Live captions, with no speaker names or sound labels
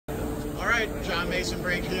Alright, John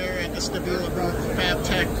Mesenbrink here at the Stabila booth, Fab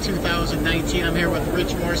Tech 2019. I'm here with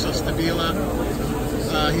Rich Morse of Stabila.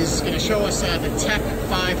 He's going to show us the Tech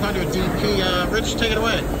 500 DP. Rich, take it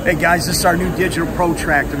away. Hey guys, this is our new Digital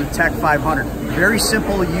Protractor, the Tech 500. Very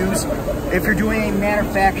simple to use. If you're doing any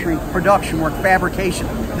manufacturing, production work, fabrication,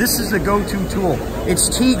 this is the go-to tool. It's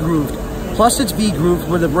T-grooved, plus it's V-grooved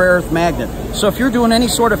with a rare earth magnet. So if you're doing any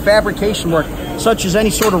sort of fabrication work, such as any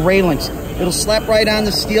sort of railings, it'll slap right on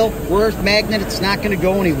the steel, rare earth magnet, it's not going to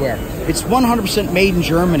go anywhere. It's 100% made in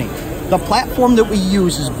Germany. The platform that we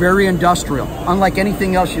use is very industrial, unlike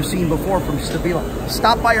anything else you've seen before from Stabila.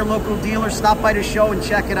 Stop by your local dealer, stop by the show and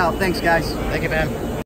check it out. Thanks guys. Thank you, man.